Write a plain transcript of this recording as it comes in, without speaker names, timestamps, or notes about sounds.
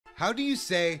How do you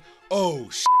say, oh,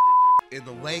 in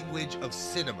the language of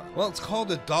cinema? Well, it's called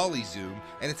a dolly zoom,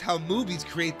 and it's how movies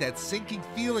create that sinking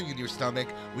feeling in your stomach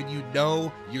when you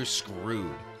know you're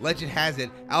screwed. Legend has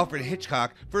it, Alfred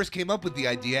Hitchcock first came up with the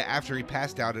idea after he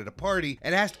passed out at a party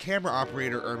and asked camera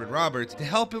operator Erman Roberts to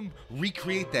help him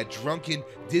recreate that drunken,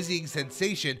 dizzying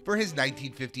sensation for his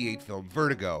 1958 film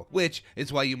Vertigo, which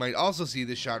is why you might also see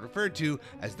this shot referred to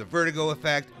as the Vertigo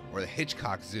effect or the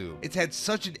Hitchcock zoom. It's had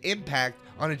such an impact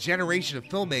on a generation of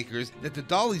filmmakers that the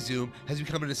dolly zoom has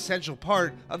become an essential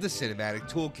part of the cinematic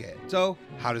toolkit. So,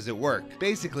 how does it work?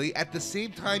 Basically, at the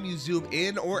same time you zoom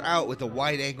in or out with a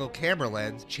wide-angle camera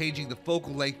lens, changing the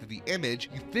focal length of the image,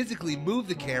 you physically move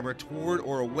the camera toward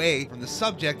or away from the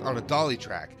subject on a dolly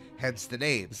track. Hence the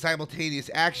name. The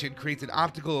simultaneous action creates an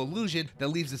optical illusion that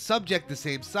leaves the subject the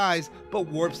same size, but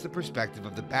warps the perspective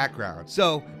of the background.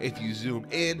 So, if you zoom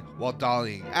in while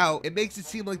dollying out, it makes it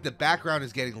seem like the background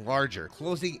is getting larger,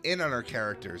 closing in on our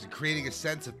characters and creating a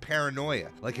sense of paranoia,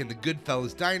 like in the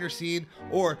Goodfellas diner scene,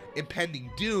 or impending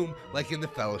doom, like in the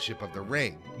Fellowship of the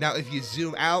Ring. Now, if you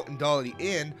zoom out and dolly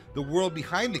in, the world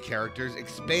behind the characters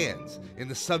expands. In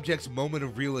the subject's moment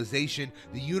of realization,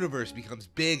 the universe becomes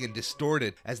big and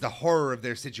distorted as the horror of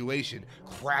their situation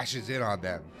crashes in on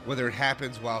them. Whether it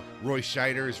happens while Roy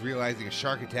Scheider is realizing a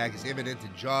shark attack is imminent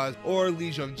in Jaws, or Lee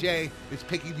Jung-jae is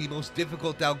picking the most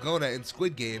difficult Dalgona in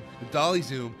Squid Game, the dolly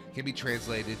zoom can be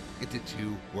translated into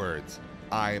two words: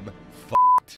 I'm f***ed.